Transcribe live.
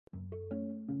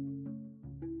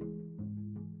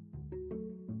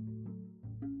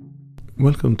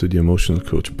Welcome to the Emotional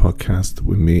Coach podcast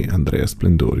with me, Andrea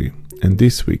Splendori. And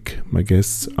this week, my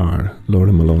guests are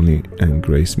Laura Maloney and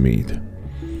Grace Meade.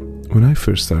 When I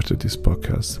first started this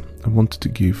podcast, I wanted to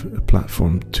give a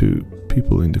platform to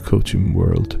people in the coaching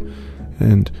world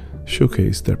and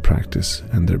showcase their practice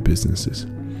and their businesses.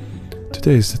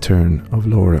 Today is the turn of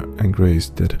Laura and Grace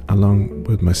that, along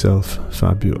with myself,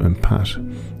 Fabio and Pat,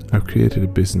 have created a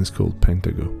business called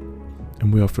PENTAGO,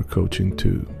 and we offer coaching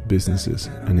to businesses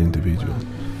and individuals.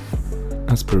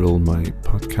 As per all my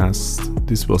podcasts,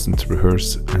 this wasn't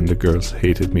rehearsed and the girls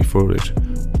hated me for it,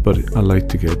 but I like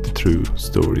to get the true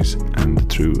stories and the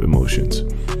true emotions.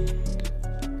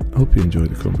 I hope you enjoy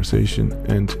the conversation,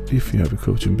 and if you have a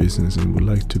coaching business and would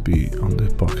like to be on the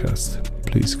podcast,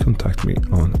 please contact me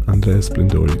on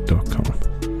andreasplendori.com.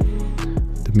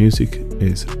 The music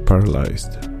is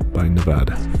Paralyzed by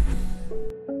Nevada.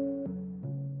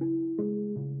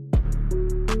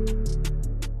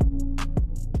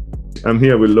 I'm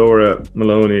here with Laura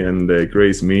Maloney and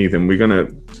Grace Meade, and we're going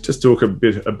to just talk a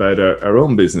bit about our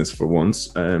own business for once,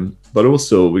 but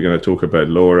also we're going to talk about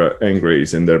Laura and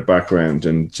Grace and their background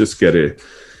and just get a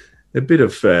bit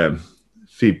of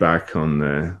feedback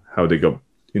on how they got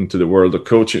into the world of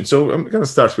coaching. So I'm going to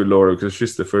start with Laura because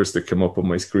she's the first to come up on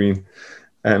my screen.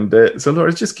 And so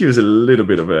Laura, just give us a little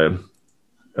bit of a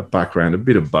background, a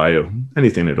bit of bio,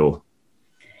 anything at all.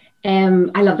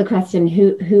 I love the question.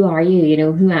 Who are you? You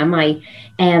know, who am I?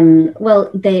 Well,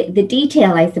 the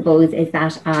detail, I suppose, is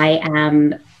that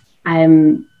I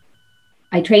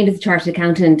trained as a chartered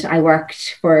accountant. I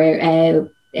worked for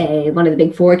one of the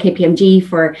big four, KPMG,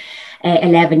 for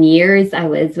 11 years. I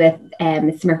was with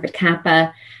Smurfit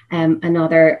Kappa,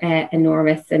 another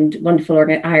enormous and wonderful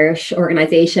Irish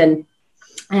organization,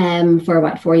 for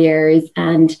about 4 years,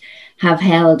 and have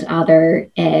held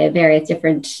other various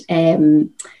different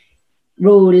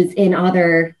roles in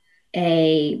other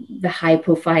the high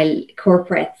profile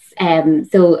corporates.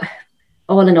 So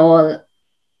all in all,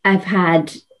 I've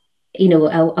had, you know,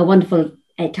 a wonderful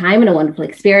time and a wonderful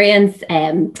experience.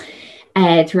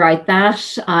 Throughout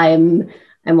that, I'm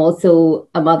also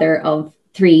a mother of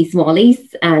 3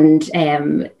 smallies, and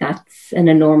that's an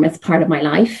enormous part of my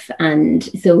life. And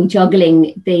so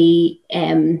juggling the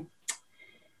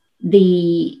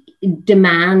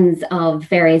demands of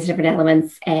various different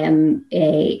elements,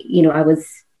 you know, I was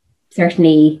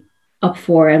certainly up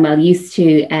for and well used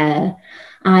to.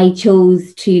 I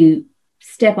chose to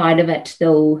step out of it,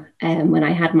 though, when I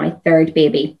had my 3rd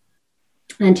baby,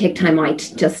 and take time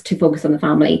out just to focus on the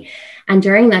family. And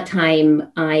during that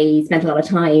time, I spent a lot of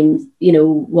time, you know,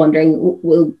 wondering,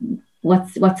 well,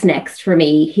 what's next for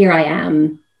me? Here I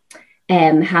am,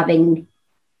 having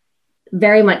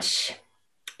very much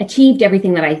achieved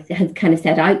everything that I had kind of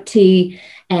set out to.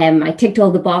 I ticked all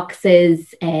the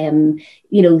boxes, you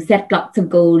know, set lots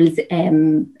of goals,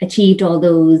 achieved all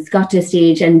those, got to a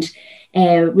stage, and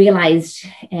realized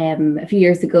a few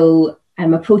years ago,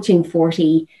 I'm approaching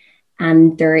 40,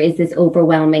 and there is this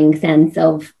overwhelming sense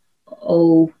of,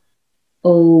 oh,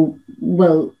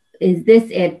 well, is this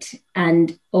it?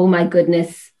 And oh my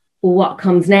goodness, what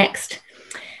comes next?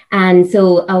 And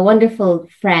so a wonderful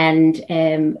friend,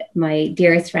 my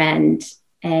dearest friend,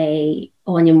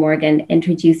 Anya Morgan,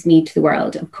 introduced me to the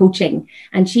world of coaching.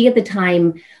 And she at the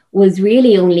time was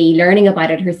really only learning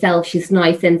about it herself. She's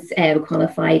now since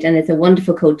qualified and is a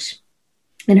wonderful coach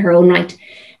in her own right.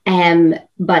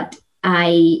 But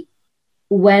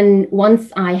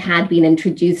once I had been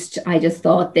introduced, I just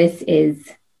thought, this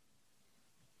is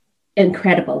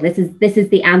incredible. This is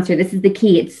the answer. This is the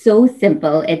key. It's so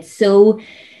simple. It's so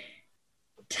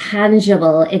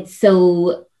tangible. It's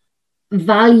so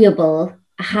valuable.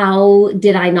 How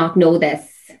did I not know this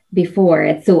before?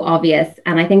 It's so obvious.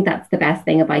 And I think that's the best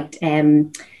thing about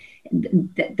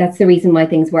that's the reason why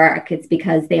things work. It's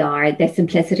because the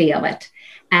simplicity of it.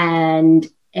 And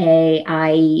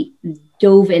I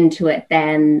dove into it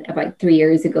then about 3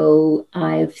 years ago.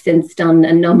 I've since done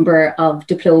a number of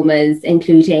diplomas,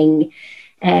 including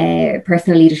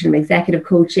personal leadership and executive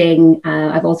coaching.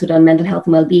 I've also done mental health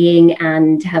and well-being,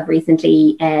 and have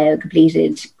recently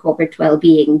completed corporate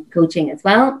well-being coaching as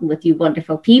well with you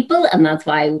wonderful people. And that's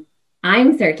why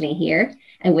I'm certainly here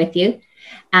and with you.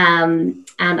 And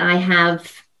I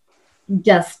have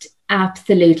just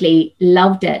absolutely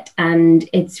loved it. And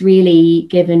it's really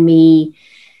given me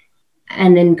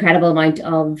an incredible amount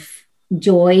of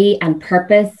joy and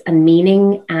purpose and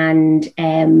meaning. And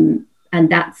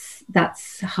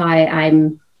that's how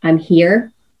I'm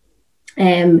here.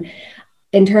 In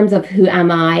terms of who am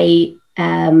I,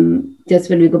 just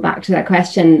when we go back to that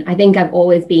question, I think I've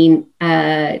always been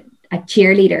a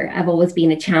cheerleader. I've always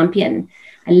been a champion.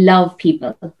 I love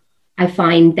people. I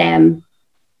find them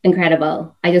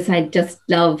incredible. I just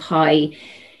love how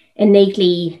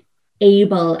innately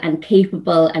able and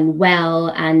capable and well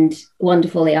and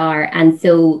wonderful they are. And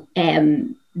so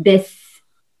this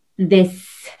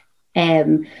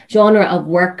genre of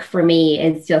work for me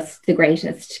is just the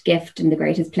greatest gift and the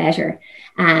greatest pleasure.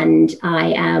 And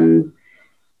I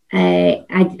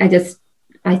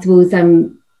suppose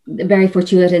I'm very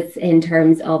fortuitous in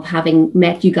terms of having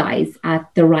met you guys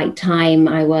at the right time.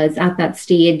 I was at that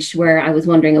stage where I was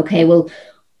wondering, okay, well,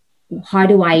 how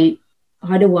do I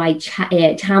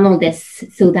channel this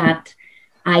so that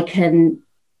I can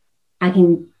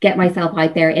get myself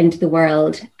out there into the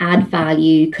world, add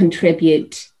value,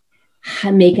 contribute,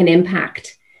 make an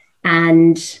impact.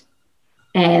 And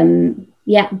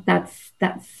that's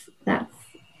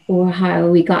or how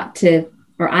we got to,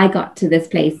 or I got to this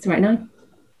place right now.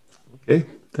 Okay,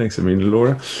 thanks,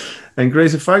 Laura. And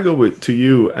Grace, if I go to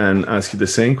you and ask you the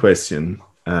same question,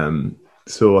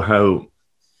 so how,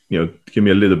 give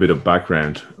me a little bit of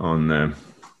background on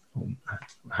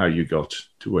how you got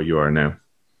to where you are now.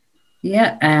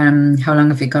 Yeah. How long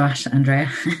have you got, Andrea?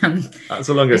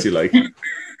 So long as you like. I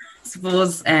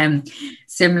suppose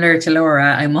similar to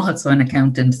Laura, I'm also an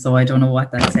accountant, so I don't know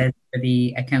what that says for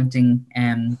the accounting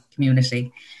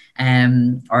community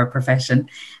or profession.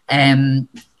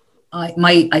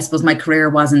 I suppose my career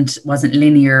wasn't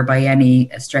linear by any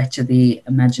stretch of the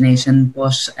imagination,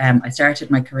 but I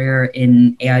started my career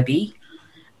in AIB,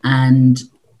 and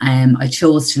I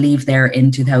chose to leave there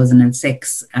in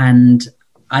 2006. And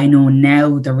I know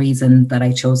now the reason that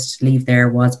I chose to leave there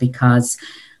was because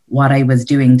what I was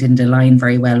doing didn't align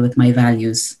very well with my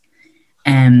values.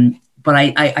 But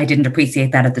I didn't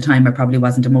appreciate that at the time. I probably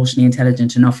wasn't emotionally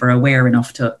intelligent enough or aware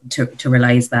enough to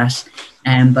realize that.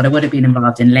 But I would have been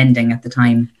involved in lending at the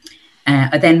time.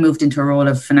 I then moved into a role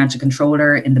of financial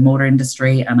controller in the motor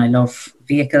industry, and I love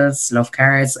vehicles, love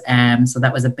cars. So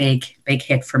that was a big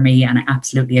hit for me, and I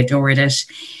absolutely adored it,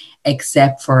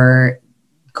 except for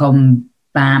come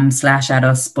bam, slash at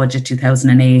us budget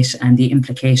 2008, and the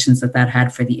implications that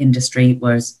had for the industry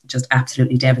was just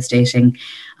absolutely devastating.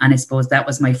 And I suppose that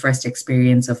was my first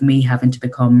experience of me having to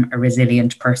become a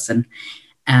resilient person.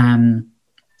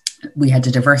 We had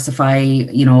to diversify,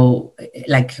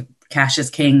 like cash is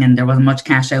king, and there wasn't much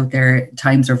cash out there.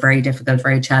 Times were very difficult,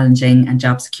 very challenging, and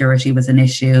job security was an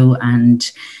issue, and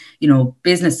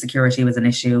business security was an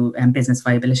issue, and business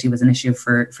viability was an issue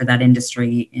for that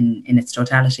industry in its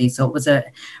totality. So it was a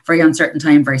very uncertain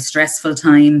time, very stressful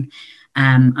time.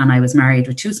 And I was married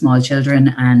with 2 small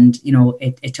children, and,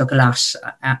 it took a lot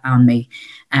on me.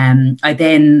 I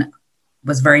then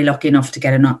was very lucky enough to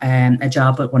get a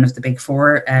job at one of the big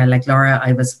 4. Like Laura,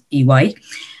 I was EY.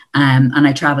 And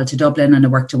I traveled to Dublin, and I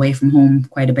worked away from home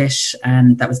quite a bit.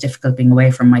 And that was difficult, being away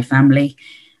from my family.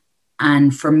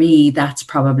 And for me, that's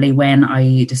probably when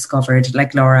I discovered,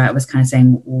 like Laura, I was kind of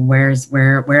saying, where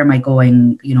am I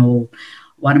going?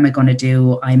 What am I going to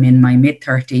do? I'm in my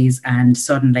mid-30s, and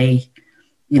suddenly,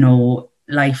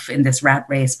 life in this rat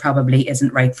race probably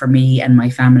isn't right for me and my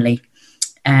family.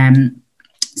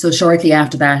 So shortly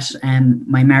after that,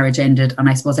 my marriage ended, and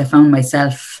I suppose I found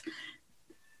myself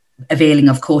availing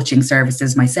of coaching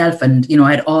services myself. And,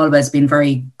 I'd always been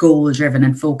very goal driven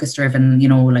and focus driven,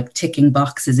 like ticking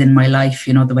boxes in my life,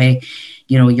 the way,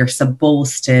 you're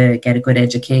supposed to get a good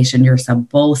education, you're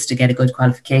supposed to get a good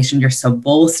qualification, you're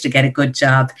supposed to get a good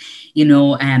job,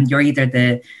 you're either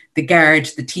the guard,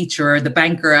 the teacher, or the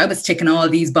banker. I was ticking all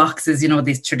these boxes,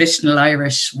 this traditional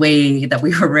Irish way that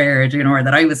we were reared, or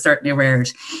that I was certainly reared.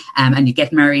 And you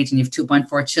get married and you have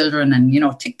 2.4 children, and,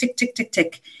 tick, tick, tick, tick,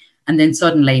 tick. And then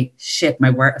suddenly,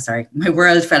 my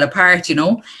world fell apart,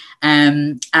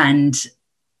 and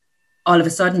all of a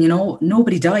sudden,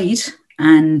 nobody died,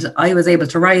 and I was able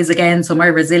to rise again. So my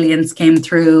resilience came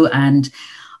through, and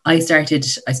I started,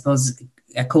 I suppose,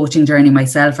 a coaching journey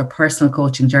myself, a personal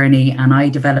coaching journey. And I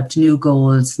developed new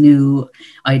goals, new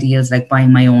ideas, like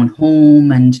buying my own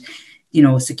home and,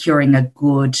 securing a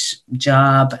good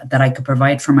job that I could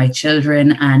provide for my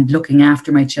children, and looking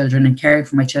after my children and caring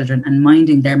for my children and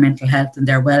minding their mental health and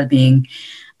their well-being.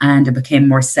 And I became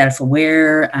more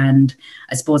self-aware, and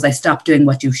I suppose I stopped doing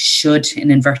what you should,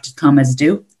 in inverted commas,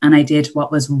 do. And I did what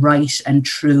was right and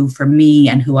true for me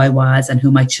and who I was and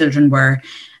who my children were,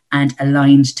 and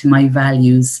aligned to my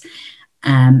values.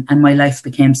 And my life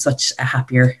became such a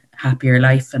happier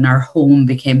life, and our home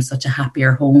became such a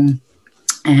happier home.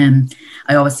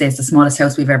 I always say it's the smallest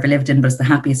house we've ever lived in, but it's the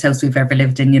happiest house we've ever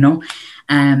lived in,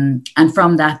 and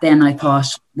from that, then I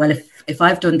thought, well, if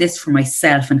I've done this for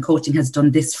myself and coaching has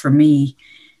done this for me,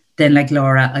 then, like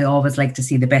Laura, I always like to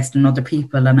see the best in other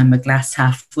people, and I'm a glass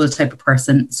half full type of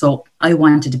person. So I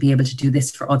wanted to be able to do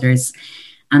this for others.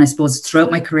 And I suppose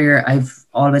throughout my career, I've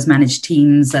always managed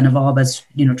teams, and I've always,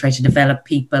 tried to develop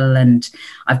people, and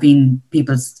I've been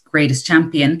people's greatest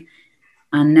champion.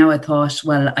 And now I thought,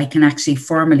 well, I can actually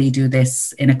formally do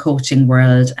this in a coaching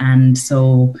world. And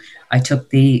so I took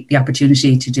the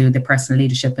opportunity to do the personal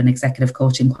leadership and executive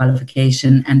coaching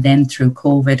qualification. And then through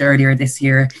COVID earlier this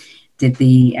year, did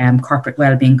the corporate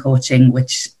wellbeing coaching,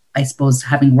 which I suppose,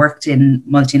 having worked in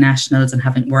multinationals and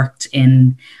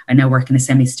I now work in a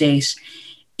semi-state,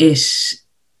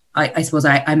 I suppose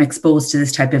I'm exposed to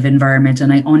this type of environment,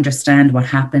 and I understand what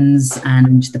happens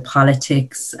and the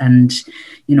politics and,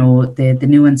 the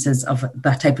nuances of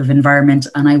that type of environment.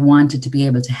 And I wanted to be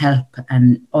able to help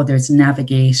and others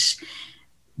navigate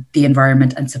the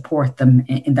environment and support them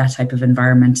in that type of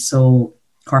environment. So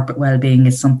corporate wellbeing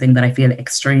is something that I feel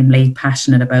extremely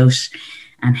passionate about,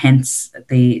 and hence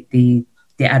the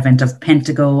advent of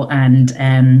Pentago,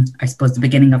 and I suppose the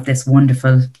beginning of this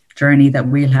wonderful journey that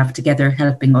we'll have together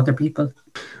helping other people.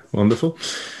 Wonderful.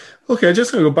 Okay, I'm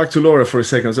just going to go back to Laura for a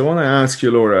second. So I want to ask you,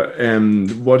 Laura,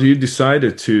 what you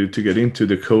decided to get into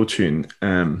the coaching.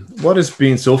 What has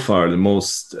been so far the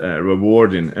most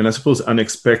rewarding and I suppose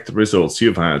unexpected results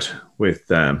you've had with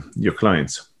your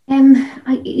clients? And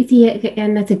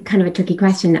that's a kind of a tricky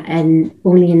question, and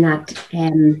only in that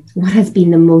what has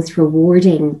been the most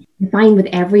rewarding. I find with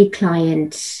every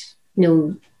client,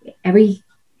 every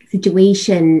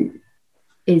situation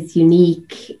is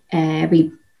unique.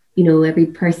 Every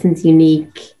person's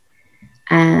unique,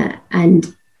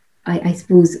 and I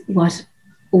suppose what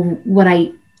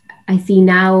I see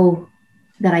now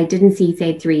that I didn't see,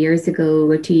 say, 3 years ago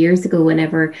or 2 years ago,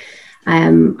 whenever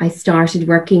I started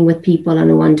working with people on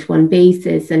a one-to-one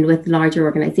basis and with larger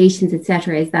organizations,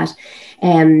 etc., is that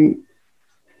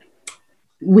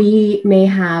we may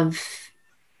have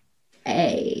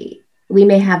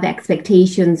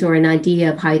expectations or an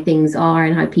idea of how things are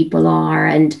and how people are,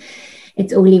 and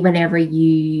it's only whenever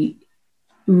you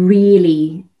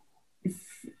really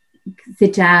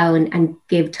sit down and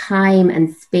give time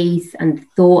and space and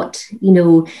thought,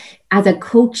 as a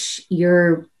coach,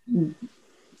 you're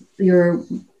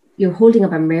holding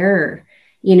up a mirror,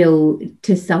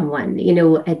 to someone,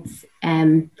 it's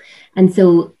and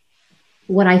so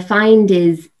what I find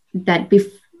is that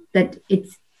that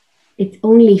it's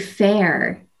only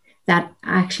fair that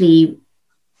actually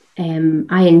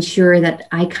I ensure that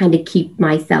I kind of keep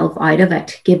myself out of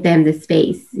it, give them the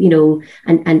space,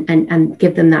 and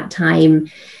give them that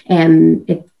time.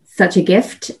 It's such a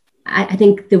gift. I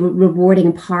think the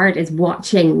rewarding part is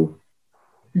watching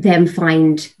them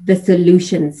find the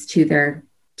solutions to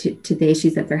the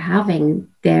issues that they're having.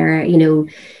 They're,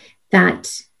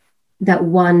 that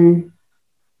one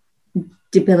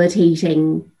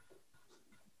debilitating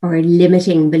or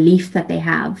limiting belief that they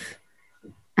have.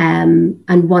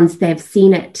 And once they've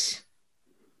seen it,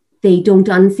 they don't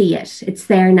unsee it. It's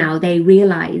there now. They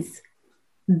realize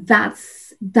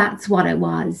that's what it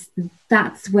was.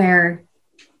 That's where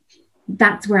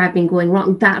I've been going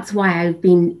wrong. That's why I've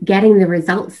been getting the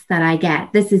results that I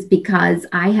get. This is because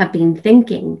I have been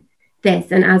thinking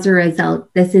this, and as a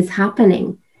result, this is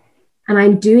happening. And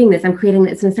I'm doing this, I'm creating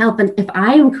this myself. And if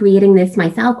I am creating this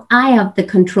myself, I have the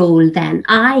control then.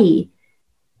 I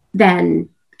then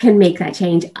can make that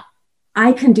change.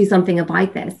 I can do something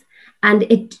about this. And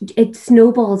it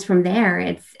snowballs from there.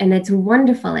 It's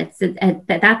wonderful.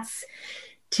 That's,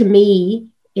 to me,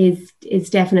 is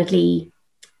definitely,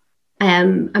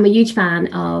 I'm a huge fan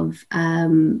of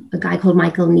a guy called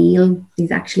Michael Neal.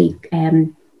 He's actually,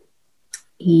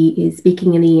 he is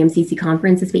speaking in the EMCC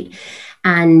conference this week.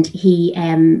 And he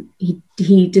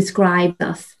describes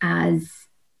us as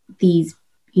these,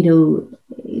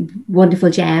 wonderful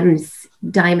gems,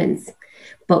 diamonds,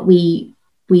 but we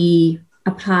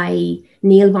apply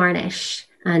nail varnish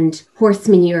and horse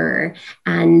manure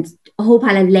and a whole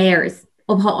pile of layers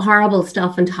of horrible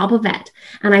stuff on top of it.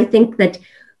 And I think that's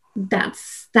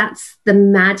the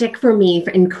magic for me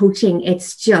in coaching.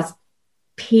 It's just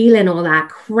peeling all that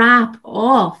crap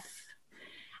off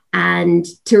and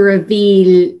to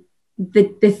reveal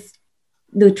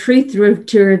the truth,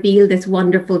 to reveal this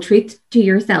wonderful truth to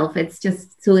yourself. It's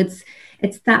just, so it's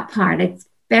that part. It's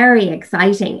very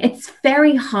exciting. It's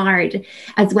very hard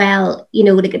as well.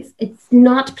 It's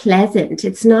not pleasant.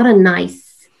 It's not a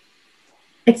nice,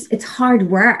 it's hard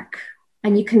work.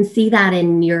 And you can see that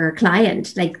in your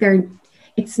client. Like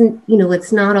it's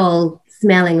not all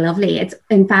smelling lovely.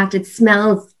 In fact, it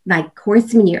smells like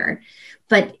horse manure,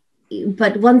 but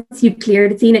once you've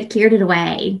cleared it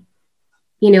away,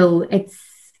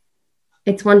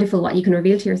 it's wonderful what you can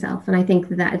reveal to yourself. And I think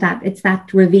that it's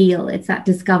that reveal, it's that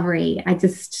discovery.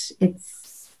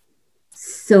 It's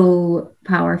so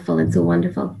powerful and so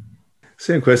wonderful.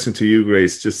 Same question to you,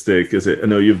 Grace, just because I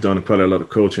know you've done quite a lot of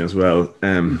coaching as well.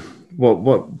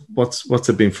 What's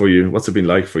it been for you? What's it been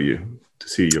like for you to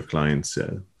see your clients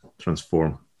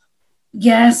transform?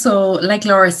 Yeah, so like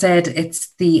Laura said,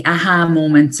 it's the aha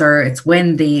moments, or it's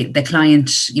when the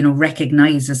client,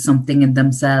 recognizes something in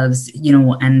themselves,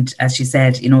 and as she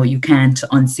said, you can't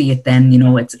unsee it then,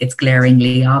 it's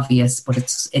glaringly obvious, but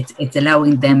it's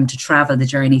allowing them to travel the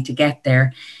journey to get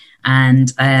there.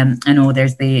 And I know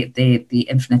there's the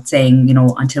infinite saying,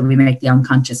 until we make the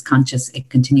unconscious conscious, it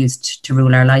continues to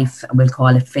rule our life, and we'll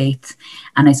call it faith.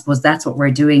 And I suppose that's what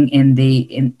we're doing in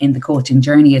the coaching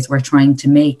journey, is we're trying to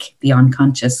make the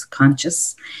unconscious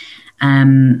conscious.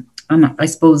 And I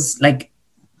suppose, like,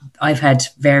 I've had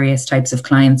various types of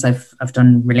clients. I've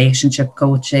done relationship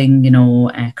coaching,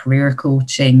 career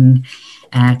coaching,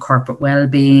 corporate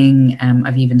well-being.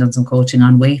 I've even done some coaching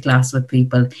on weight loss with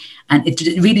people. And it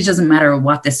really doesn't matter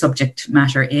what the subject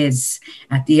matter is.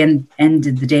 At the end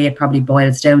of the day, it probably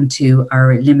boils down to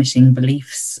our limiting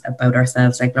beliefs about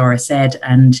ourselves, like Laura said.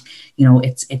 And,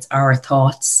 it's our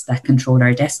thoughts that control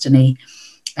our destiny.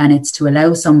 And it's to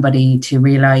allow somebody to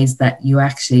realize that you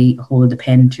actually hold a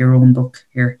pen to your own book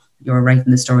here. You're writing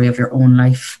the story of your own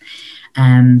life.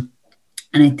 And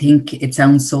I think it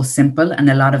sounds so simple, and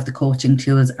a lot of the coaching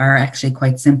tools are actually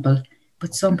quite simple,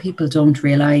 but some people don't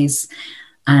realize.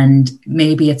 And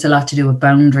maybe it's a lot to do with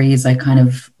boundaries.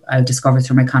 I've discovered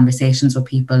through my conversations with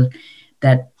people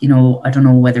that, I don't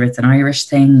know whether it's an Irish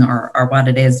thing or what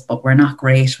it is, but we're not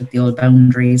great with the old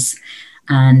boundaries.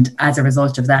 And as a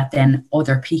result of that, then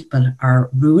other people are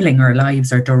ruling our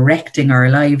lives or directing our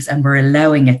lives, and we're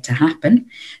allowing it to happen.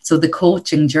 So the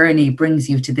coaching journey brings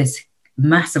you to this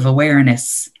massive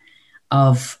awareness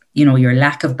of, your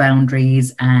lack of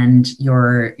boundaries and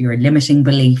your limiting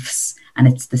beliefs. And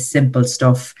it's the simple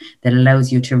stuff that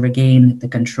allows you to regain the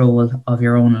control of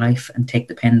your own life and take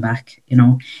the pen back,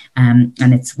 and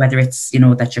it's whether it's,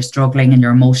 that you're struggling and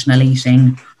you're emotional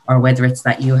eating, or whether it's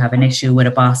that you have an issue with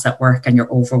a boss at work and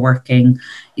you're overworking,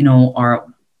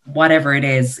 or whatever it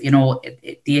is,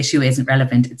 the issue isn't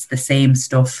relevant. It's the same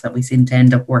stuff that we seem to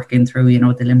end up working through,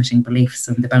 the limiting beliefs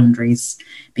and the boundaries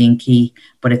being key.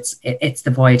 But it's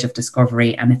the voyage of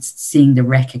discovery, and it's seeing the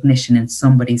recognition in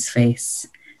somebody's face,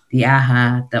 the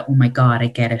aha, that, oh my God, I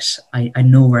get it. I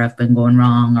know where I've been going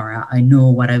wrong, or I know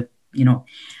what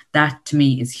that to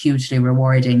me is hugely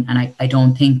rewarding. And I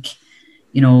don't think,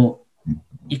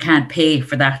 you can't pay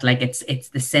for that. Like, it's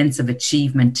the sense of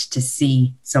achievement to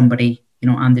see somebody,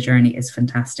 on the journey is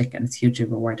fantastic, and it's hugely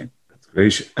rewarding. That's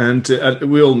great. And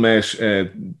we all met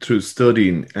through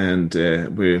studying, and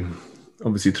we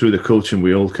obviously through the coaching,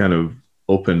 we all kind of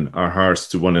open our hearts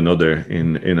to one another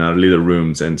in our little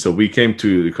rooms. And so we came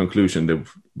to the conclusion that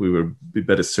we would be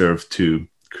better served to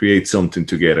create something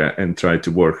together and try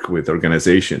to work with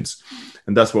organizations.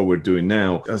 And that's what we're doing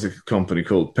now as a company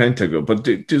called Pentago.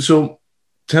 But so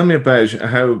tell me about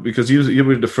how, because you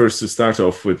were the first to start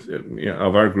off with,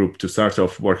 of our group, to start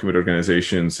off working with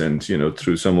organizations, and,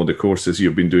 through some of the courses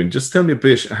you've been doing. Just tell me a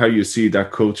bit how you see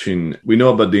that coaching. We know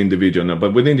about the individual now,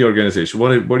 but within the organization,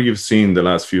 what have you seen the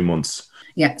last few months?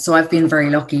 Yeah, so I've been very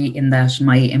lucky in that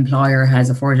my employer has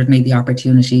afforded me the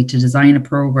opportunity to design a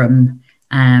program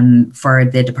for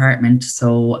the department.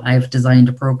 So I've designed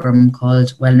a program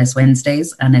called Wellness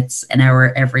Wednesdays, and it's an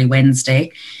hour every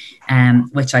Wednesday,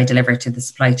 which I deliver to the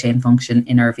supply chain function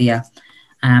in Arvia.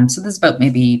 So there's about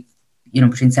maybe,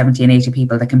 between 70 and 80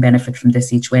 people that can benefit from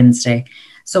this each Wednesday.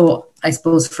 So I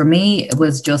suppose for me, it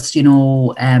was just,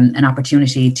 an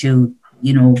opportunity to,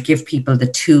 give people the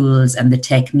tools and the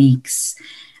techniques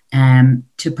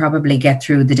to probably get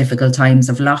through the difficult times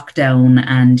of lockdown,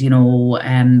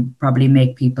 and, probably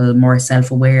make people more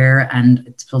self-aware. And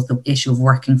I suppose the issue of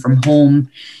working from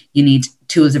home, you need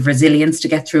tools of resilience to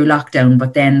get through lockdown.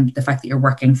 But then the fact that you're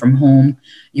working from home,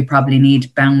 you probably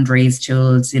need boundaries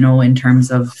tools, in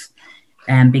terms of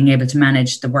being able to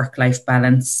manage the work-life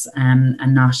balance, and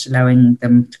not allowing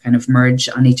them to kind of merge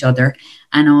on each other.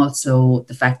 And also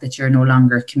the fact that you're no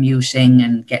longer commuting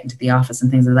and getting to the office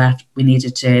and things like that. We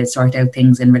needed to sort out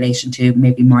things in relation to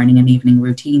maybe morning and evening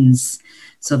routines,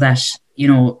 so that,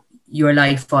 your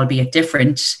life, albeit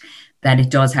different, that it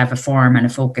does have a form and a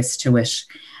focus to it.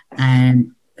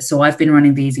 And so I've been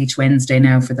running these each Wednesday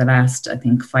now for the last, I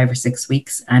think, 5 or 6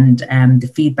 weeks. And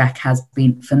the feedback has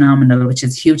been phenomenal, which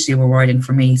is hugely rewarding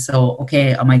for me. So,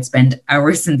 okay, I might spend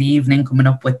hours in the evening coming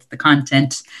up with the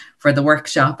content for the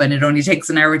workshop, and it only takes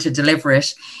an hour to deliver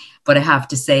it. But I have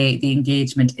to say the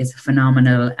engagement is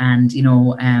phenomenal. And,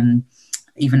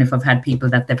 even if I've had people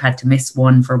that they've had to miss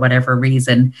one for whatever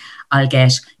reason, I'll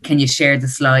get, can you share the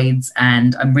slides?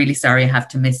 And I'm really sorry I have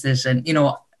to miss it. And,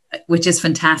 which is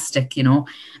fantastic, and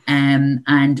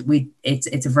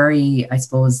it's a very, I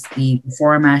suppose the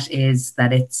format is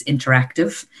that it's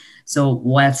interactive. So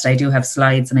whilst I do have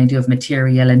slides and I do have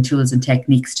material and tools and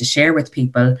techniques to share with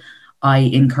people, I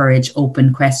encourage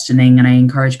open questioning, and I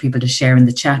encourage people to share in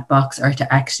the chat box or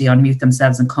to actually unmute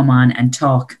themselves and come on and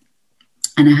talk.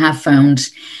 And I have found,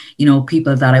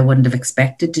 people that I wouldn't have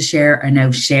expected to share are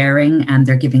now sharing, and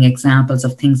they're giving examples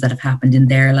of things that have happened in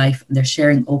their life. And they're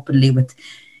sharing openly with,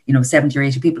 70 or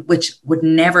 80 people, which would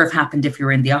never have happened if you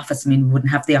were in the office. I mean, we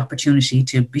wouldn't have the opportunity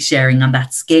to be sharing on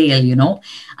that scale,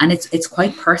 and it's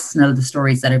quite personal, the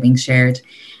stories that are being shared.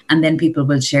 And then people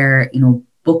will share,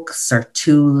 books or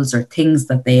tools or things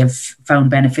that they have found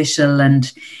beneficial.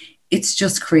 And it's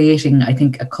just creating, I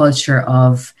think, a culture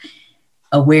of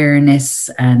awareness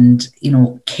and,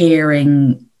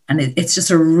 caring. And it's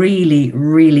just a really,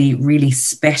 really, really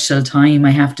special time,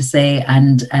 I have to say.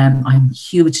 And I'm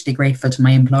hugely grateful to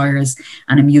my employers,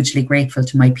 and I'm hugely grateful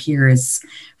to my peers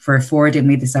for affording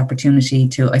me this opportunity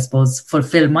to, I suppose,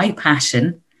 fulfill my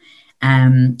passion.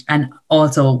 And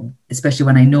also, especially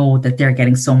when I know that they're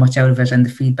getting so much out of it, and the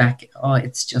feedback,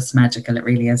 it's just magical. It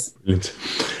really is.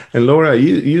 And Laura,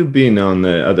 you've been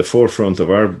at the forefront of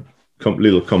our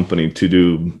little company to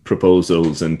do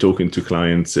proposals and talking to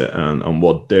clients on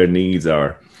what their needs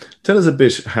are. Tell us a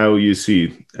bit how you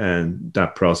see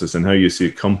that process, and how you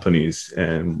see companies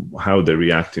and how they're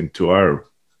reacting to our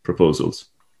proposals.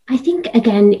 I think,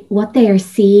 again, what they are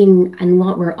seeing and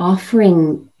what we're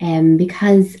offering,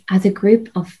 because as a group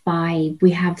of 5,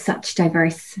 we have such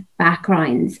diverse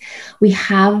backgrounds. We've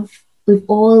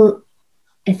all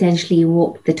essentially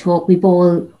walked the talk. We've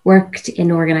all worked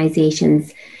in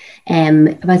organizations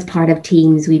as part of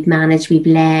teams. We've managed, we've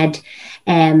led,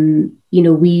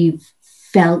 we've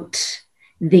felt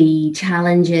the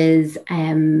challenges,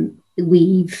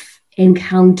 we've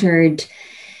encountered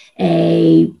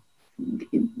the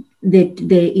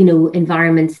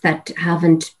environments that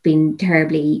haven't been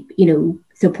terribly,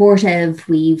 supportive.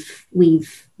 We've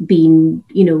been,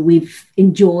 we've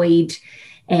enjoyed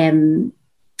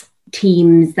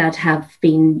teams that have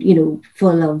been,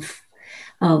 full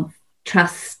of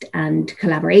trust and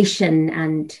collaboration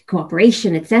and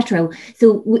cooperation, etc.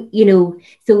 So,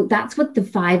 so that's what the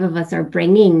 5 of us are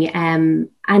bringing. And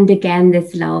again,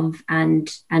 this love and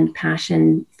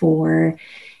passion for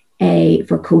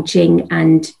coaching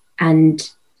and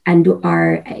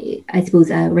our, I suppose,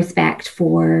 respect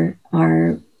for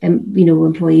our,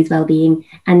 employees' well-being.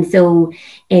 And so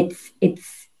it's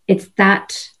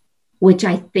that which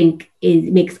I think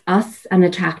makes us an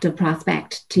attractive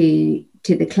prospect to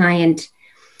the client.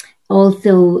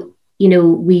 Also,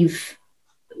 we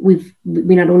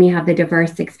not only have the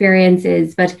diverse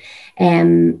experiences, but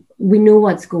we know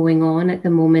what's going on at the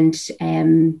moment,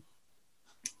 and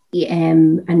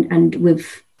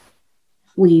we've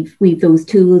those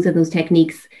tools and those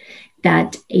techniques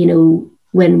that,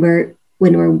 when we're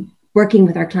working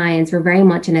with our clients, we're very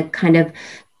much in a kind of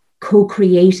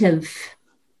co-creative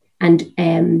and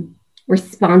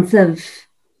responsive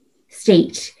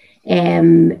state,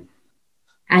 and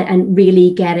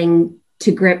really getting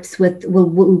to grips with, well,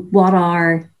 what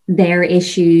are their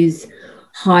issues?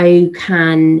 How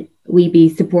can we be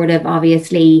supportive?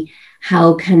 Obviously,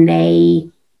 how can they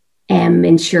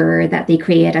ensure that they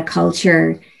create a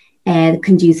culture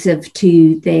conducive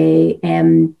to the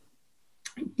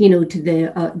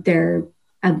their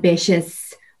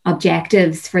ambitious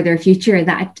objectives for their future?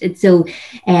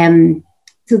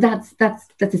 So that's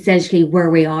essentially where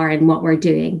we are and what we're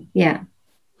doing. Yeah.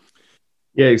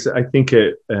 Yeah, I think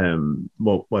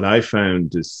what I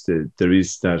found is that there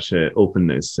is that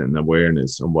openness and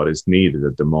awareness on what is needed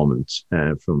at the moment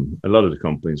from a lot of the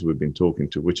companies we've been talking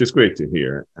to, which is great to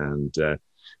hear. And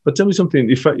but tell me something,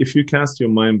 if you cast your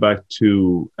mind back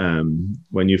to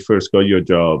when you first got your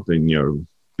job in your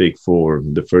Big Four,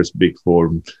 the first Big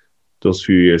Four, those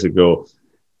few years ago,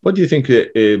 what do you think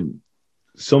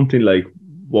something like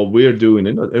what we're doing,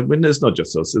 and I mean, it's not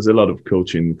just us, there's a lot of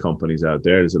coaching companies out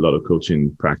there, there's a lot of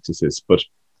coaching practices, but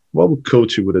what would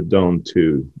coaching would have done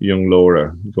to young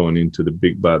Laura going into the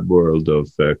big bad world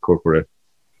of corporate?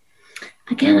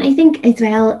 Again, I think as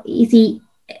well, you see,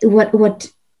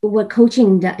 what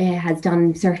coaching has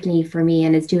done certainly for me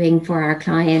and is doing for our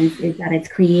clients is that it's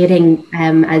creating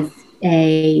as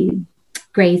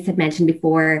Grace had mentioned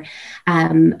before,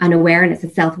 an awareness, a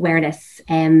self-awareness,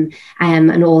 and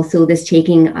also this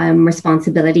taking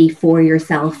responsibility for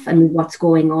yourself and what's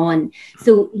going on.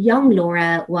 So young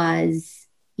Laura was,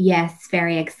 yes,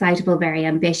 very excitable, very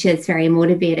ambitious, very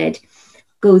motivated,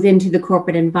 goes into the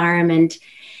corporate environment,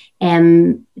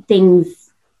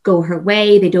 things go her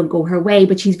way, they don't go her way,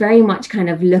 but she's very much kind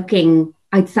of looking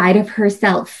outside of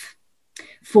herself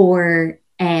for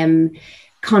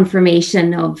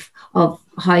confirmation of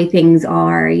how things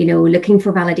are, you know, looking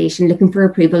for validation, looking for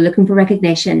approval, looking for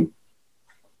recognition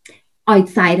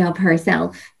outside of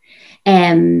herself,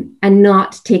 and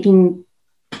not taking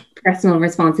personal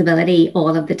responsibility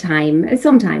all of the time.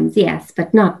 Sometimes, yes,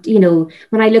 but not, you know,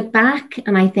 when I look back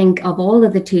and I think of all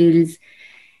of the tools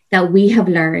that we have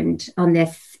learned on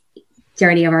this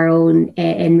journey of our own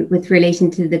and with relation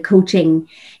to the coaching,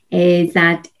 is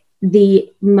that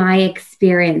my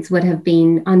experience would have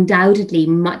been undoubtedly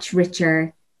much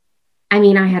richer. I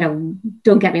mean,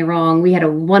 don't get me wrong, we had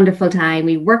a wonderful time.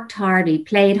 We worked hard, we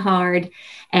played hard.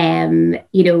 You know,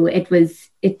 you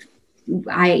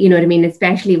know what I mean?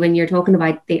 Especially when you're talking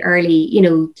about the early, you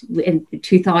know, in the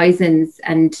 2000s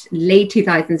and late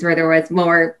 2000s, where there was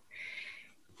more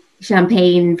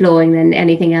champagne flowing than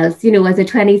anything else, you know, as a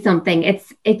 20-something,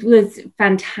 it was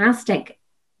fantastic.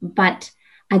 But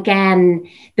again,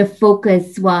 the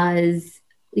focus was,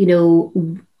 you know,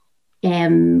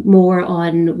 more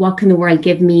on what can the world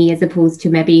give me, as opposed to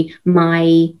maybe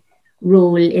my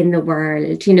role in the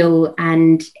world, you know,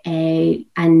 and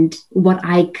what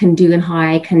I can do and how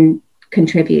I can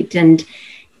contribute. And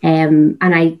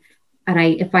I,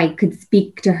 if I could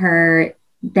speak to her,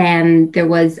 then there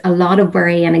was a lot of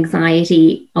worry and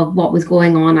anxiety of what was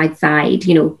going on outside.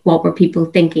 You know, what were people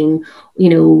thinking? You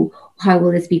know, how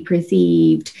will this be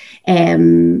perceived?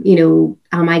 You know,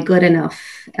 am I good enough?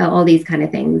 All these kind of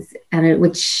things, and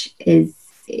which is,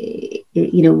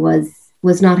 you know,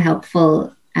 was not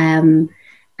helpful. And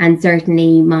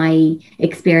certainly my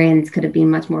experience could have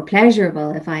been much more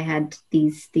pleasurable if I had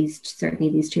these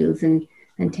tools and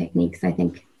techniques, I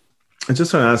think. I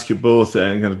just want to ask you both,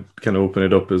 and kind of open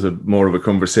it up as more of a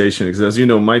conversation, because as you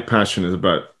know, my passion is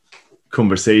about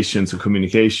conversations and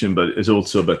communication, but it's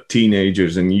also about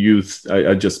teenagers and youth.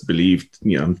 I just believed,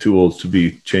 you know, I'm too old to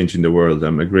be changing the world.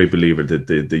 I'm a great believer that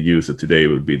the youth of today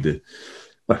will be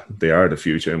they are the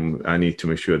future, and I need to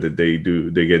make sure that they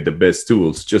get the best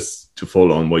tools. Just to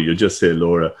follow on what you just said,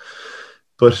 Laura.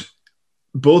 But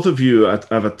both of you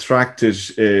have attracted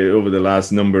over the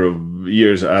last number of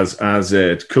years as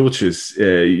coaches.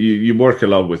 You work a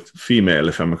lot with female,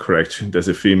 if I'm correct. There's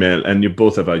a female, and you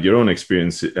both have had your own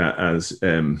experience as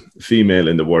female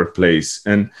in the workplace.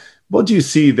 And what do you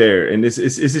see there? And is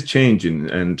it changing?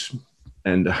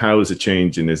 And how is it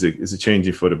changing? Is it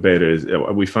changing for the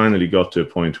better? We finally got to a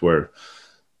point where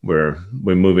we're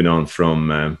moving on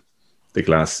from the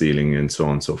glass ceiling and so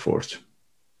on and so forth.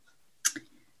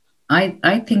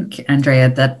 I think, Andrea,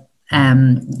 that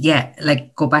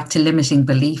like go back to limiting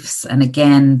beliefs, and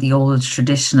again the old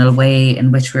traditional way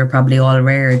in which we're probably all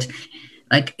reared.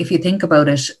 Like if you think about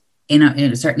it,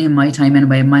 certainly in my time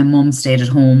anyway, my mum stayed at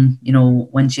home. You know,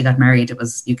 when she got married, it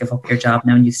was you give up your job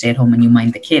now and you stay at home and you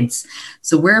mind the kids.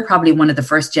 So we're probably one of the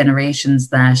first generations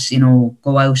that, you know,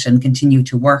 go out and continue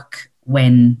to work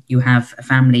when you have a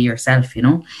family yourself, you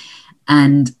know,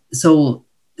 and so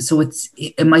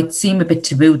it might seem a bit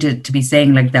taboo to be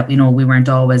saying like that, you know, we weren't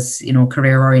always, you know,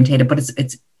 career orientated, but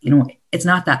it's, you know, it's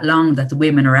not that long that the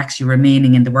women are actually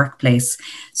remaining in the workplace.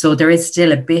 So there is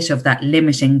still a bit of that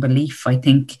limiting belief, I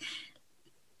think,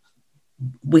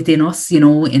 within us, you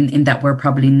know, in that we're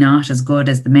probably not as good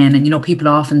as the men. And, you know, people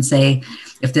often say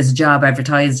if there's a job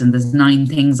advertised and there's 9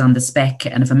 things on the spec,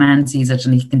 and if a man sees it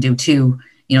and he can do 2,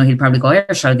 you know, he'll probably go,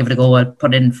 "Here, shall I give it a go? I'll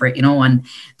put in for it," you know, and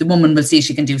the woman will see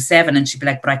she can do 7 and she'll be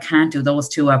like, "But I can't do those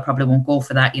 2. I probably won't go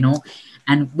for that," you know.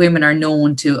 And women are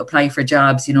known to apply for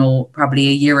jobs, you know, probably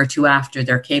a year or 2 after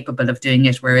they're capable of doing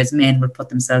it, whereas men would put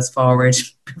themselves forward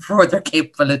before they're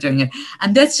capable of doing it.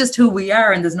 And that's just who we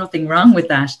are, and there's nothing wrong with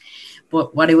that.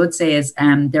 But what I would say is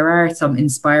there are some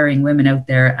inspiring women out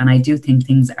there, and I do think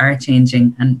things are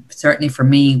changing. And certainly for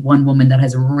me, one woman that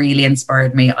has really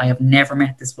inspired me, I have never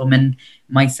met this woman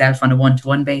myself on a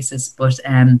one-to-one basis, but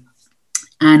Anne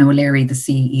O'Leary, the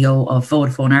CEO of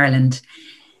Vodafone Ireland,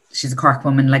 she's a Cork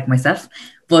woman like myself,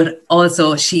 but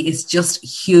also she is just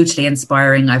hugely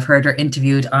inspiring. I've heard her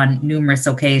interviewed on numerous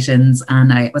occasions,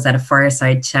 and I was at a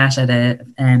fireside chat at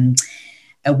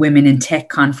a Women in Tech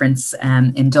conference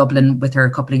in Dublin with her a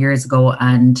couple of years ago,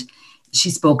 and she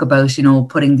spoke about, you know,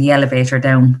 putting the elevator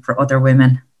down for other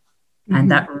women. Mm-hmm.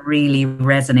 And that really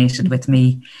resonated with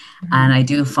me. Mm-hmm. And I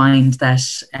do find that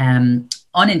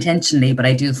unintentionally, but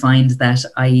I do find that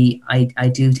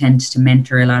I do tend to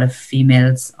mentor a lot of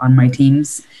females on my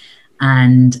teams,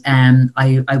 and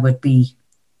I would be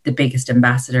the biggest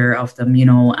ambassador of them, you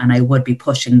know, and I would be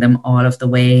pushing them all of the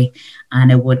way,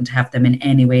 and I wouldn't have them in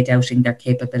any way doubting their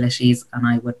capabilities. And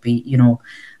I would be, you know,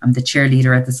 I'm the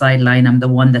cheerleader at the sideline. I'm the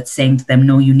one that's saying to them,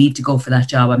 no, you need to go for that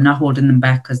job. I'm not holding them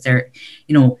back, because they're,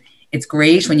 you know, it's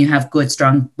great when you have good,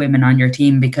 strong women on your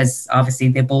team, because obviously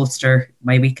they bolster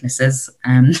my weaknesses,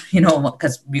 you know,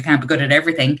 because you can't be good at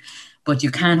everything. But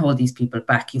you can hold these people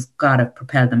back. You've got to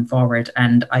propel them forward.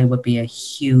 And I would be a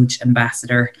huge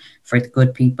ambassador for the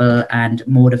good people, and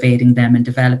motivating them and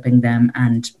developing them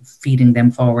and feeding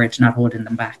them forward, not holding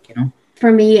them back, you know.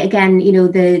 For me, again, you know,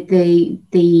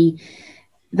 the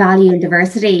value and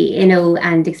diversity, you know,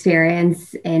 and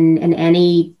experience in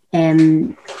any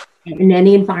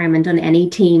environment, on any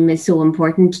team, is so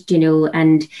important, you know.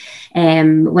 And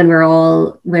when we're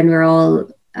all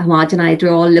homogenized, we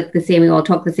all look the same, we all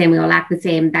talk the same, we all act the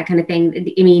same, that kind of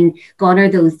thing. I mean, gone are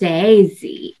those days.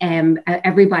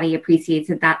 Everybody appreciates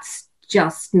that. That's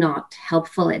just not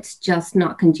helpful. It's just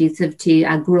not conducive to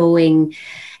a growing,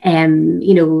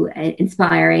 you know,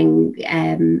 inspiring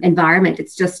environment.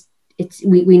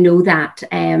 We know that,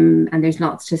 and there's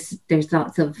lots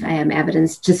of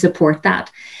evidence to support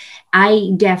that.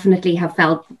 I definitely have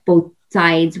felt both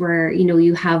sides, where, you know,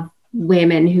 you have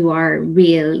women who are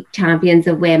real champions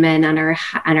of women and are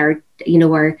you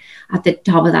know, are at the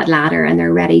top of that ladder, and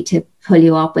they're ready to pull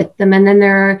you up with them. And then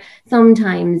there are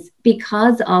sometimes,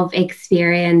 because of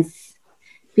experience,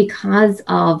 because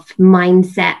of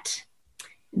mindset,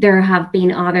 there have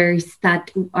been others that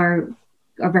are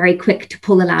very quick to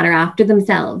pull the ladder after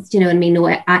themselves. You know what I mean? No,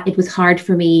 it was hard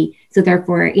for me, so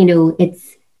therefore, you know,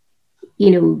 it's, you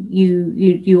know,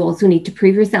 you also need to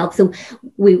prove yourself. So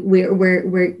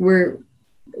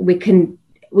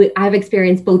I've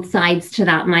experienced both sides to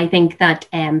that, and I think that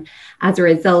as a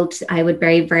result, I would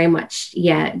very, very much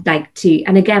like to.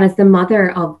 And again, as the mother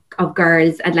of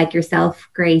girls, and like yourself,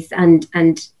 Grace, and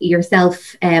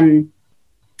yourself,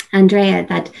 Andrea,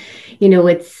 that, you know,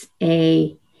 it's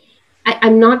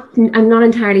I'm not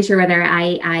entirely sure whether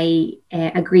I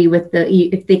agree with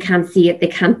if they can't see it, they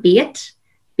can't be it,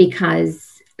 because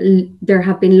there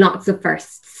have been lots of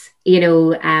firsts, you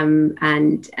know,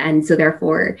 and so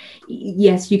therefore,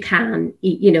 yes, you can,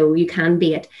 you know, you can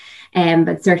be it.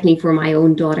 But certainly for my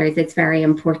own daughters, it's very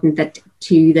important that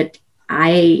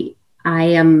I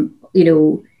am, you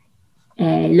know,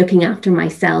 looking after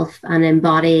myself and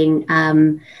embodying,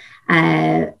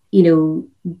 you know,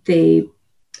 the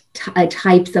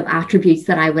types of attributes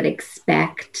that I would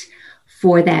expect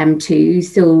for them too.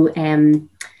 So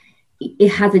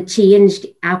has it changed?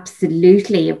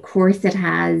 Absolutely. Of course it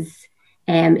has.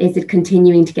 Is it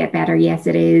continuing to get better? Yes,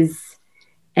 it is.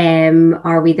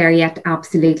 Are we there yet?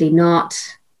 Absolutely not.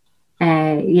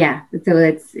 Yeah. So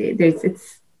it's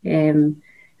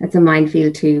a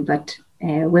minefield too, but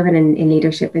women in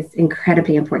leadership is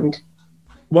incredibly important.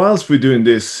 Whilst we're doing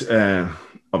this,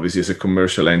 obviously it's a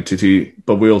commercial entity,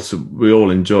 but we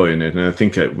all enjoying it. And I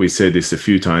think we said this a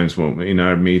few times in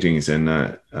our meetings, and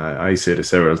I said it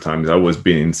several times. I was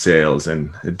been in sales,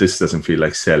 and this doesn't feel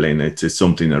like selling. It's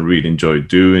something I really enjoy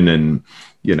doing. And,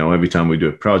 you know, every time we do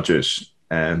a project,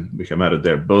 we come out of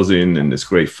there buzzing, and it's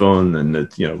great fun. And,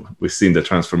 you know, we've seen the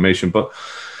transformation. But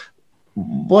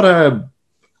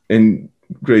and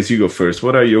Grace, you go first.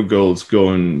 What are your goals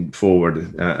going forward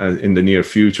in the near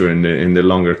future, in the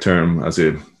longer term, as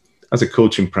a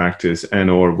coaching practice, and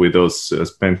or with us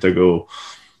as Pentago?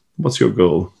 What's your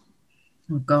goal?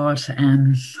 Oh God,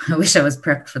 I wish I was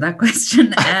prepped for that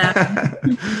question.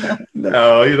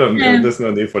 No, you don't. There's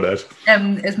no need for that.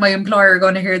 Is my employer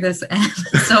going to hear this?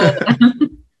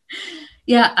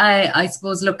 Yeah, I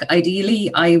suppose, look,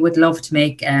 ideally, I would love to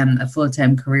make a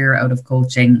full-time career out of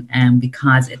coaching,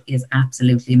 because it is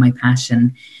absolutely my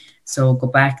passion. So go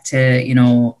back to, you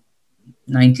know,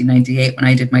 1998 when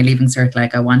I did my Leaving Cert,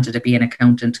 like, I wanted to be an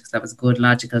accountant because that was a good,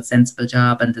 logical, sensible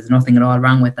job, and there's nothing at all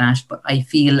wrong with that. But I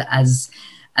feel as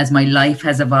my life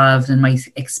has evolved and my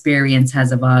experience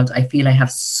has evolved, I feel I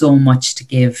have so much to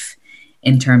give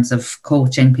in terms of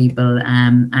coaching people,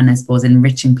 and I suppose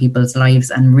enriching people's lives.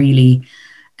 And really,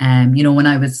 you know, when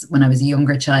I was a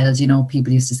younger child, you know,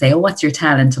 people used to say, "Oh, what's your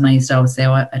talent?" And I used to always say,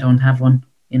 "Oh, I don't have one,"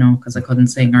 you know, because I couldn't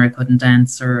sing, or I couldn't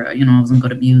dance, or, you know, I wasn't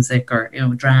good at music, or, you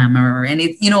know, drama, or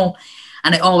any, you know,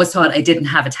 and I always thought I didn't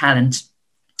have a talent.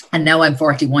 And now I'm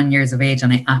 41 years of age,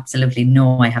 and I absolutely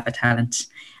know I have a talent,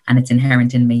 and it's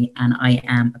inherent in me, and I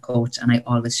am a coach, and I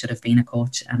always should have been a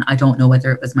coach. And I don't know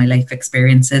whether it was my life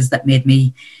experiences that made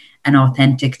me an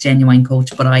authentic, genuine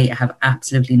coach, but I have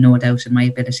absolutely no doubt in my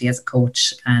ability as a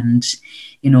coach. And,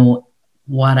 I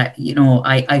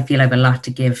feel I have a lot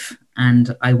to give,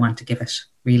 and I want to give it,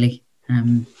 really.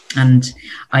 And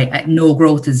I no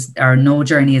growth is, or no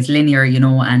journey is linear,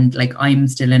 and like I'm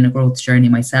still in a growth journey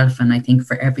myself. And I think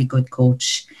for every good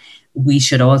coach, we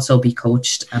should also be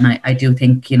coached. And I do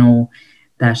think,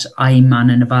 that I'm on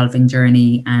an evolving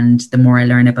journey, and the more I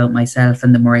learn about myself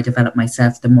and the more I develop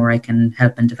myself, the more I can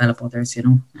help and develop others,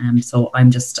 So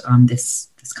I'm just on this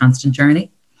constant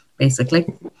journey,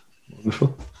 basically.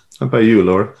 Wonderful. How about you,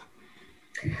 Laura?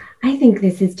 I think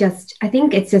it's just,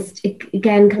 again,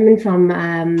 coming from,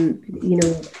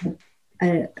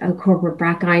 a corporate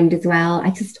background as well.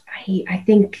 I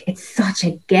think it's such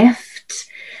a gift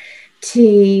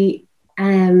to,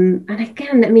 and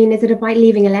again, I mean, is it about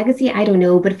leaving a legacy? I don't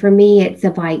know, but for me, it's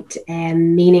about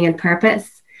meaning and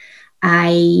purpose.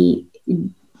 I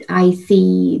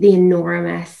see the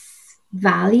enormous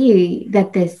value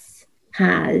that this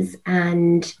has,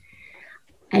 and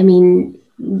I mean,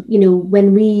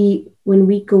 when we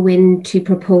go in to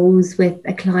propose with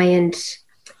a client,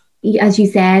 as you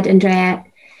said, Andrea,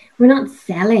 we're not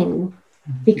selling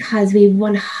because we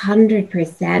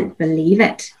 100% believe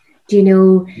it.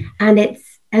 And it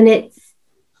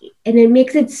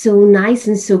makes it so nice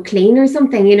and so clean or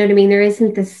something, you know what I mean? There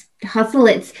isn't this hustle.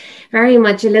 It's very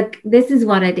much look, this is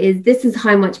what it is. This is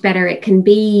how much better it can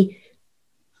be.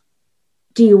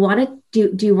 Do you want it?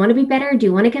 Do you want to be better? Do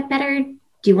you want to get better?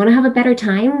 Do you want to have a better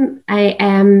time? I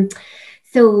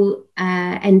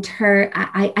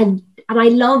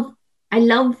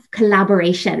love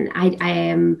collaboration.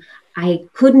 I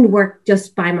couldn't work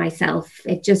just by myself.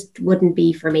 It just wouldn't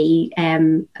be for me.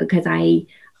 Because I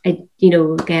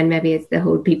again, maybe it's the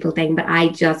whole people thing, but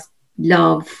I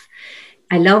love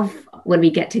when we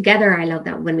get together. I love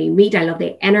that when we meet. I love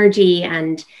the energy,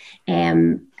 and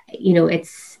it's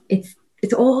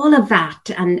all of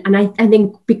that. And I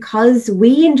think because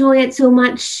we enjoy it so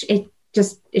much, it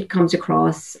comes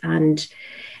across. And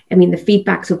I mean, the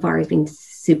feedback so far has been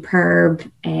superb.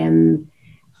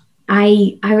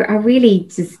 I really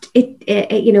just,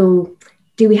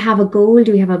 do we have a goal?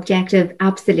 Do we have an objective?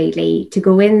 Absolutely. To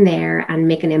go in there and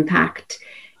make an impact,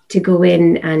 to go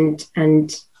in and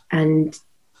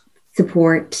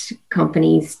support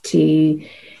companies to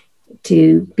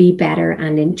be better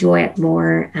and enjoy it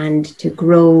more, and to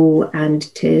grow and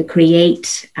to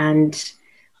create, and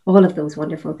all of those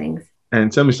wonderful things. And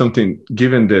tell me something,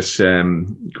 given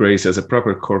that Grace, as a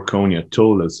proper Corkonia,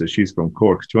 told us that she's from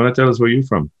Cork, do you want to tell us where you're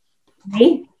from?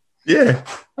 Me? Yeah.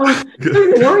 Oh, I'm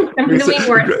the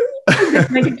word.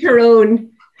 Like a Tyrone.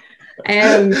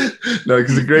 No,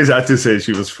 because Grace had to say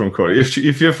she was from Cork.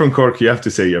 If you're from Cork, you have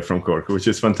to say you're from Cork, which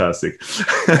is fantastic.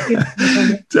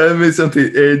 Tell me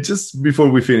something. Just before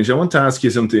we finish, I want to ask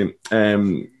you something.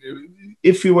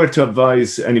 If you were to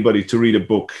advise anybody to read a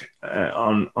book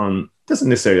on doesn't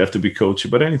necessarily have to be coaching,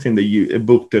 but anything a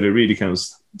book that really can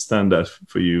stand out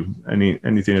for you,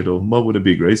 anything at all, what would it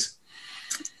be, Grace?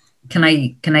 Can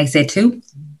I say two?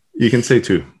 You can say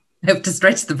two. I have to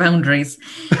stretch the boundaries.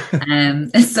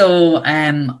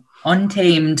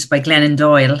 Untamed by Glennon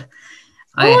Doyle.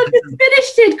 I just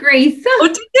finished it, Grace. Oh,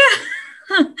 did you?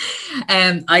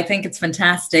 I think it's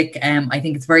fantastic. I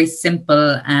think it's very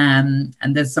simple, and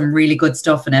there's some really good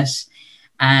stuff in it.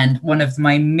 And one of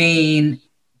my main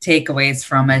takeaways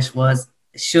from it was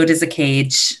should is a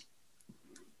cage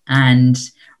and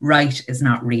right is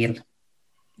not real.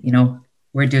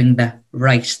 We're doing the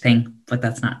right thing, but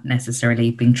that's not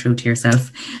necessarily being true to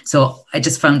yourself. So I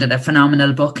just found it a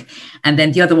phenomenal book. And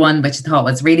then the other one, which I thought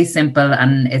was really simple,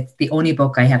 and it's the only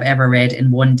book I have ever read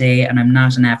in one day, and I'm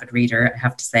not an avid reader, I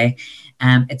have to say.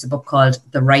 It's a book called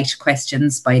The Right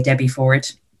Questions by Debbie Ford.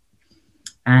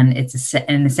 And it's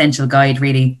an essential guide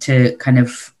really to kind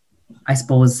of, I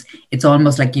suppose, it's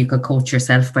almost like you could coach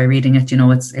yourself by reading it.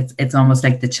 It's almost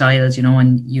like the child,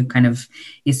 and you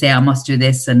say, I must do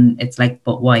this. And it's like,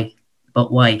 but why?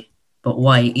 Why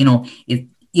do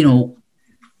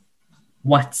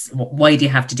you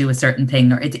have to do a certain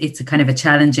thing? Or it's a kind of a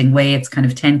challenging way. It's kind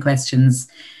of 10 questions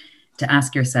to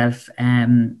ask yourself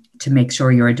to make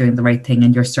sure you're doing the right thing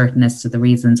and you're certain as to the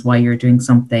reasons why you're doing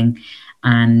something.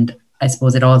 And I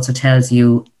suppose it also tells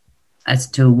you as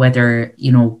to whether,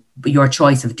 your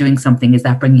choice of doing something, is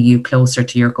that bringing you closer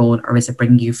to your goal, or is it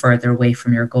bringing you further away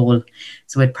from your goal?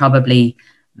 So it probably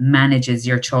manages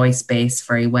your choice base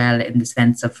very well, in the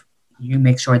sense of you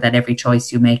make sure that every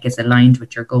choice you make is aligned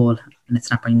with your goal and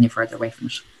it's not bringing you further away from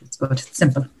it. It's good. It's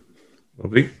simple.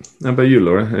 Lovely. How about you,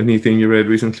 Laura? Anything you read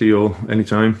recently or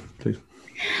anytime, please?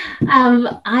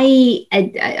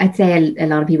 I'd say a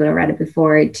lot of people have read it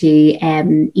before. To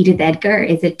Edith Edgar,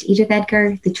 is it Edith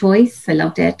Edgar, The Choice? I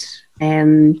loved it.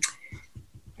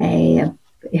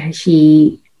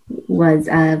 She was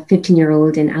a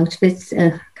 15-year-old in Auschwitz.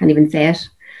 Can't even say it.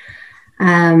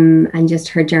 And just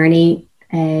her journey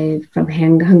from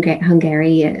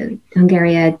Hungary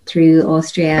through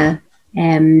Austria,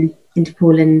 into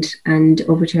Poland and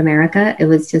over to America. It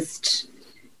was just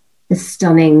a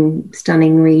stunning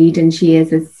read, and she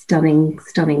is a stunning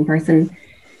person.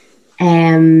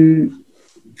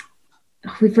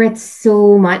 We've read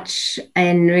so much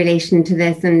in relation to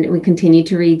this, and we continue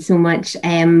to read so much.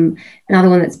 Another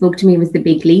one that spoke to me was The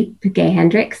Big Leap, Gay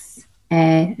Hendricks.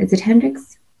 Is it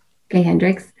Hendricks? Gay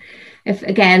Hendricks. If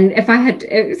I had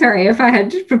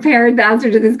prepared the answer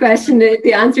to this question,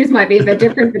 the answers might be a bit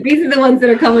different, but these are the ones that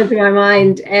are coming to my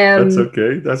mind. That's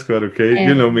okay. That's quite okay.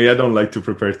 You know me, I don't like to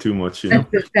prepare too much, you know.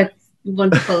 That's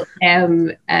wonderful.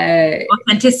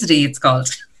 Authenticity, it's called.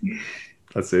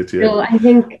 That's it, yeah. So I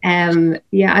think,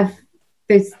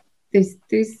 there's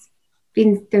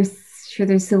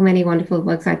so many wonderful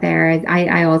books out there.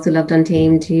 I also loved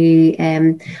Untamed too.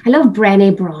 I love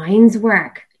Brené Brown's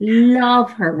work.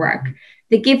 Love her work.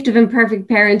 The Gift of Imperfect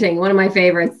Parenting, one of my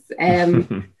favorites.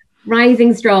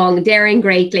 Rising Strong, Daring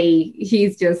Greatly.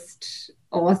 She's just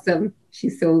awesome.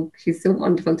 She's so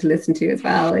wonderful to listen to as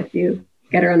well if you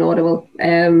get her on Audible.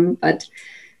 But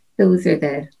those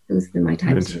are my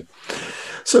types.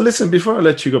 So listen, before I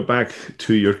let you go back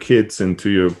to your kids and to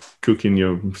your cooking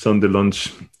your Sunday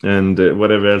lunch and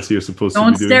whatever else you're supposed to be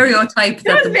doing. Don't stereotype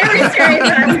that. Very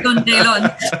stereotype. Sunday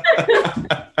lunch.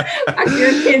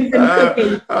 Your kids and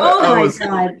cooking. My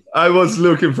God. I was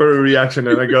looking for a reaction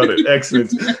and I got it. Excellent.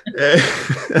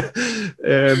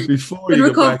 Before Good you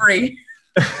recovery.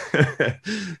 Go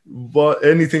back,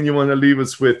 anything you want to leave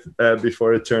us with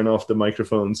before I turn off the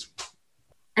microphones?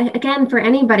 Again, for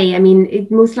anybody, I mean,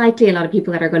 most likely a lot of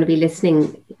people that are going to be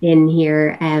listening in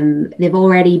here, they've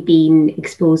already been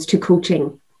exposed to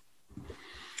coaching.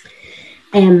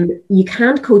 You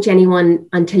can't coach anyone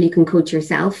until you can coach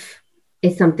yourself,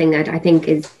 is something that I think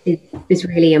is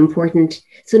really important.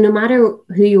 So no matter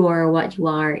who you are or what you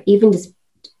are, even just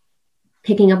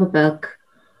picking up a book,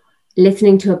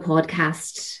 listening to a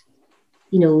podcast,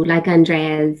 you know, like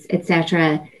Andrea's,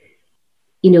 etc.,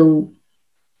 you know,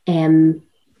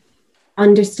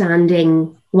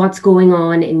 understanding what's going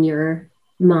on in your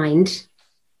mind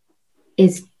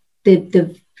is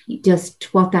the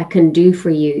just what that can do for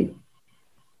you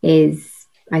is,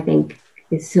 I think,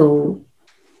 is so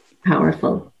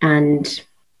powerful. And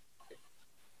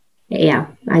yeah,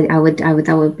 I would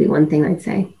that would be one thing I'd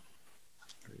say.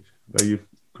 Are you,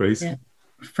 Grace? Yeah.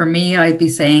 For me, I'd be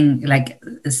saying, like,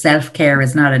 self-care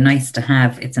is not a nice to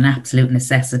have, it's an absolute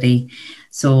necessity.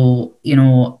 So, you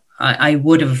know, I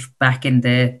would have, back in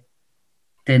the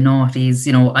noughties,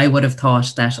 you know, I would have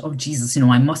thought that, oh Jesus, you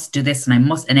know, I must do this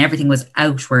and everything was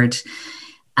outward,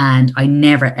 and I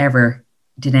never ever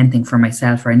did anything for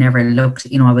myself, or I never looked,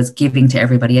 you know, I was giving to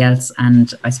everybody else.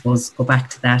 And I suppose go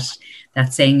back to that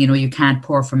saying, you know, you can't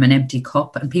pour from an empty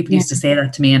cup. And people used to say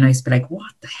that to me, and I used to be like,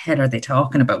 what the hell are they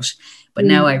talking about? But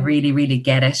now I really, really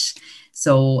get it.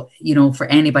 So, you know, for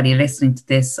anybody listening to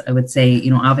this, I would say,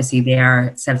 you know, obviously they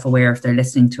are self-aware if they're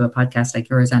listening to a podcast like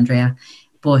yours, Andrea,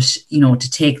 but, you know, to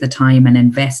take the time and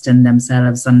invest in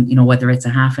themselves, and, you know, whether it's a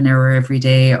half an hour every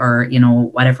day or, you know,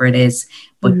 whatever it is,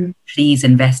 but please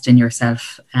invest in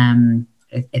yourself.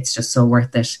 It's just so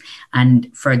worth it.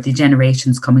 And for the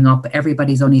generations coming up,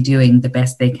 everybody's only doing the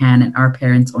best they can. And our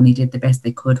parents only did the best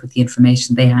they could with the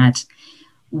information they had.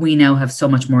 We now have so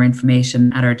much more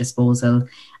information at our disposal.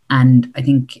 And I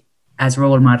think as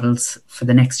role models for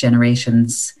the next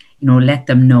generations, you know, let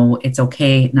them know it's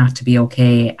okay not to be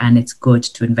okay, and it's good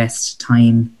to invest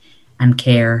time and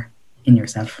care in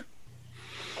yourself.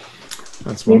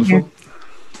 That's wonderful.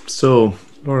 So,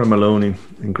 Laura Maloney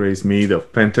and Grace Meade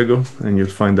of Pentago, and you'll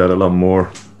find out a lot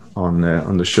more on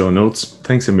the show notes.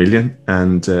 Thanks a million,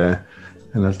 and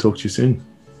I'll talk to you soon.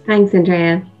 Thanks,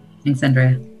 Andrea. Thanks,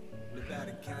 Andrea.